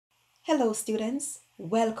Hello students,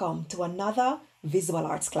 welcome to another visual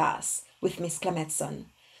arts class with Miss Clemetson.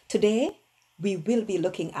 Today we will be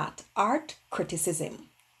looking at art criticism.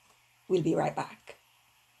 We'll be right back.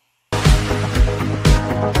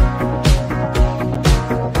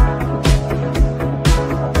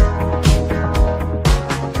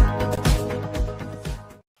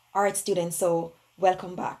 Alright students, so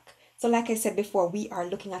welcome back. So like I said before, we are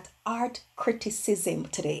looking at art criticism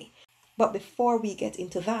today. But before we get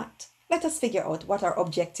into that, let us figure out what our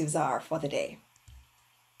objectives are for the day.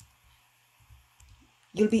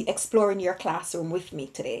 You'll be exploring your classroom with me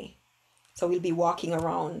today. So we'll be walking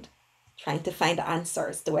around trying to find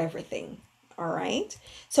answers to everything. All right.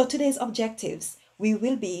 So today's objectives, we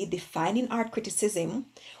will be defining art criticism.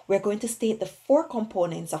 We're going to state the 4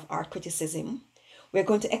 components of art criticism. We're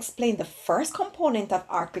going to explain the first component of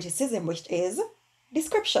art criticism, which is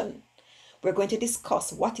description. We're going to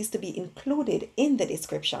discuss what is to be included in the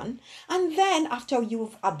description. And then after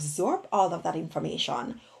you've absorbed all of that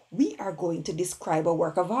information, we are going to describe a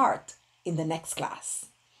work of art in the next class.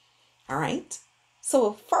 All right.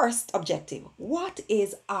 So first objective, what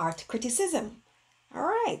is art criticism? All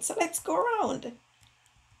right. So let's go around.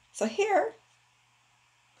 So here,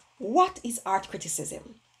 what is art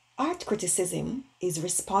criticism? Art criticism is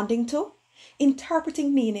responding to,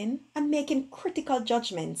 interpreting meaning, and making critical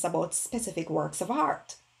judgments about specific works of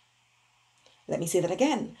art. Let me say that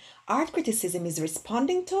again. Art criticism is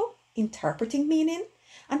responding to, interpreting meaning,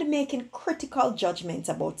 and making critical judgments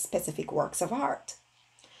about specific works of art.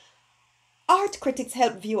 Art critics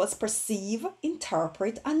help viewers perceive,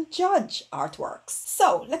 interpret, and judge artworks.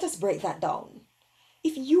 So let us break that down.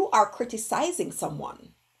 If you are criticizing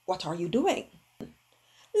someone, what are you doing?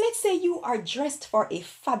 Let's say you are dressed for a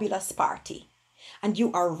fabulous party and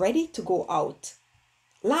you are ready to go out,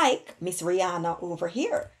 like Miss Rihanna over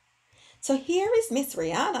here. So here is Miss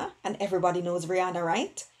Rihanna, and everybody knows Rihanna,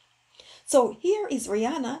 right? So here is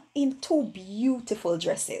Rihanna in 2 beautiful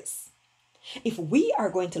dresses. If we are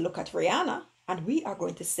going to look at Rihanna and we are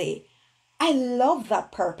going to say, I love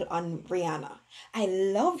that purple on Rihanna. I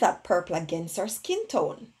love that purple against her skin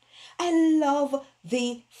tone. I love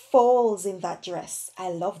the folds in that dress. I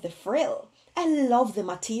love the frill. I love the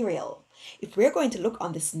material. If we're going to look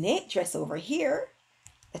on the snake dress over here,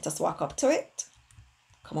 let us walk up to it,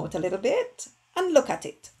 come out a little bit, and look at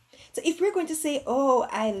it. So if we're going to say, oh,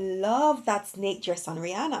 I love that snake dress on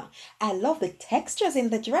Rihanna. I love the textures in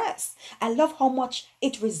the dress. I love how much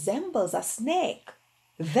it resembles a snake.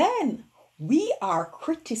 Then we are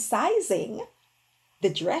criticizing the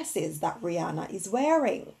dresses that Rihanna is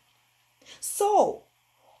wearing. So,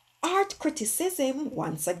 art criticism,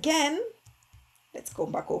 once again, let's go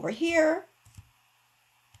back over here.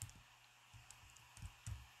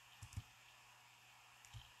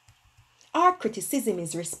 Art criticism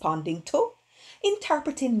is responding to,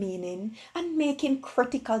 interpreting meaning, and making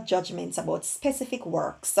critical judgments about specific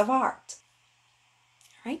works of art.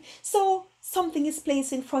 Right? So something is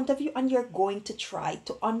placed in front of you and you're going to try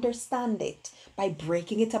to understand it by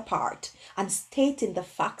breaking it apart and stating the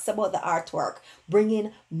facts about the artwork,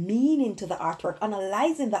 bringing meaning to the artwork,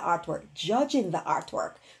 analyzing the artwork, judging the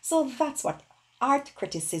artwork. So that's what art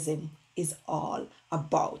criticism is all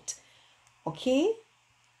about. Okay?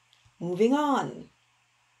 Moving on.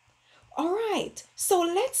 All right. So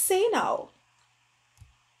let's say now,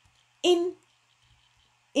 in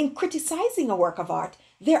criticizing a work of art,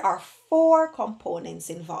 there are 4 components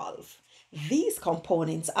involved. These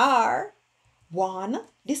components are 1,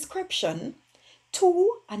 description,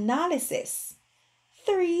 2, analysis,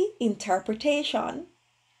 3, interpretation,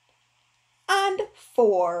 and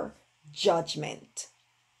 4, judgment.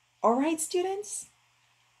 All right, students?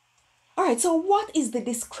 All right, so what is the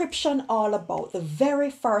description all about? The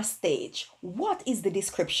very first stage. What is the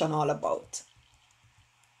description all about?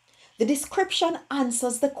 The description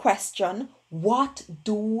answers the question, what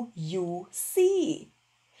do you see?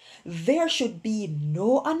 There should be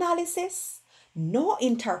no analysis, no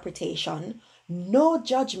interpretation, no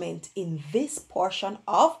judgment in this portion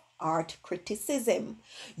of art criticism.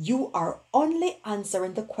 You are only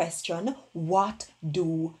answering the question, what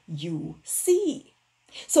do you see?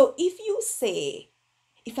 So if you say,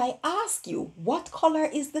 if I ask you, what color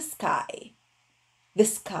is the sky? The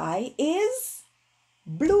sky is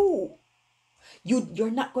blue. You're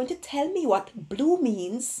not going to tell me what blue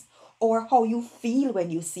means or how you feel when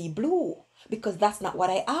you see blue, because that's not what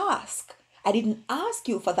I ask. I didn't ask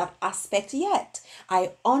you for that aspect yet.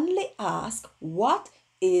 I only ask, what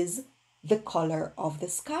is the color of the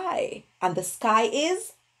sky? And the sky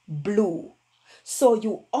is blue. So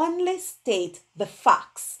you only state the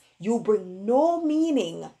facts. You bring no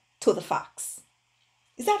meaning to the facts.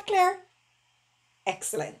 Is that clear?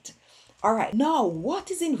 Excellent. All right, now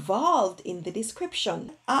what is involved in the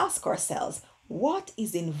description? Ask ourselves, what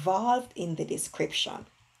is involved in the description?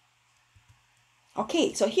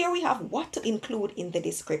 Okay, so here we have what to include in the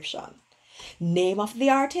description. Name of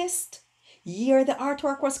the artist, year the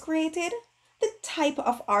artwork was created, the type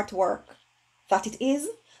of artwork that it is,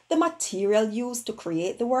 the material used to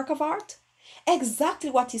create the work of art,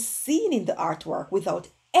 exactly what is seen in the artwork without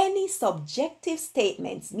any subjective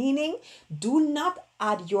statements, meaning do not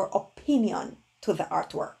add your opinion to the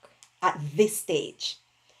artwork at this stage.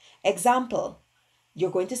 Example,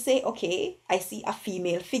 you're going to say, okay, I see a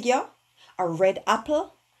female figure, a red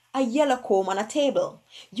apple, a yellow comb on a table.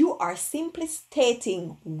 You are simply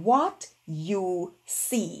stating what you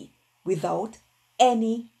see without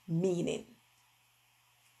any meaning.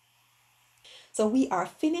 So we are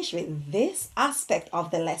finished with this aspect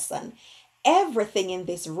of the lesson. Everything in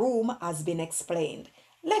this room has been explained.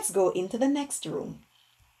 Let's go into the next room.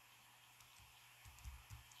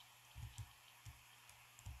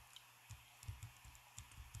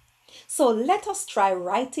 So let us try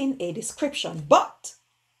writing a description, but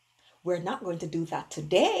we're not going to do that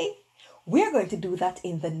today. We're going to do that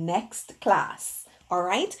in the next class. All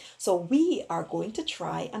right, so we are going to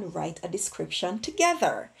try and write a description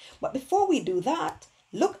together. But before we do that,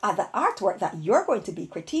 look at the artwork that you're going to be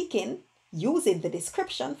critiquing using the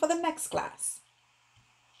description for the next class.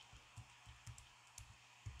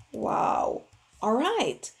 Wow. All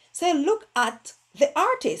right, so look at the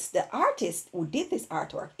artist. The artist who did this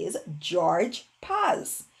artwork is George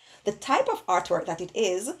Paz. The type of artwork that it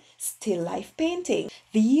is, still life painting.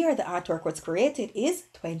 The year the artwork was created is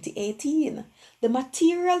 2018. The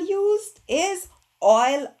material used is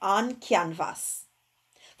oil on canvas.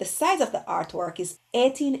 The size of the artwork is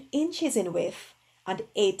 18 inches in width and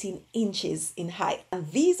 18 inches in height.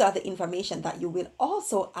 And these are the information that you will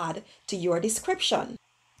also add to your description.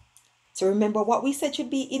 So remember what we said should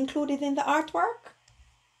be included in the artwork?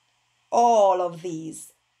 All of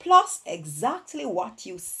these, plus exactly what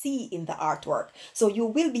you see in the artwork. So you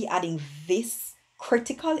will be adding this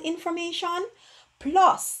critical information,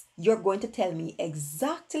 plus you're going to tell me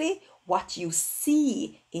exactly what you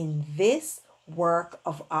see in this work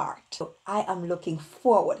of art. So I am looking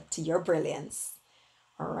forward to your brilliance.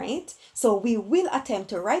 All right, so we will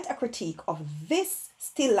attempt to write a critique of this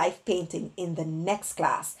still life painting in the next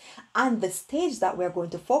class. And the stage that we're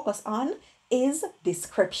going to focus on is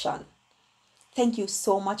description. Thank you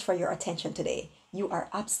so much for your attention today. You are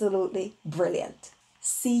absolutely brilliant.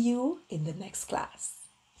 See you in the next class.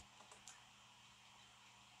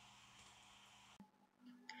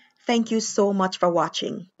 Thank you so much for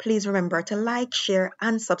watching. Please remember to like, share,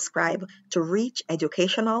 and subscribe to Reach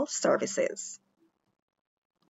Educational Services.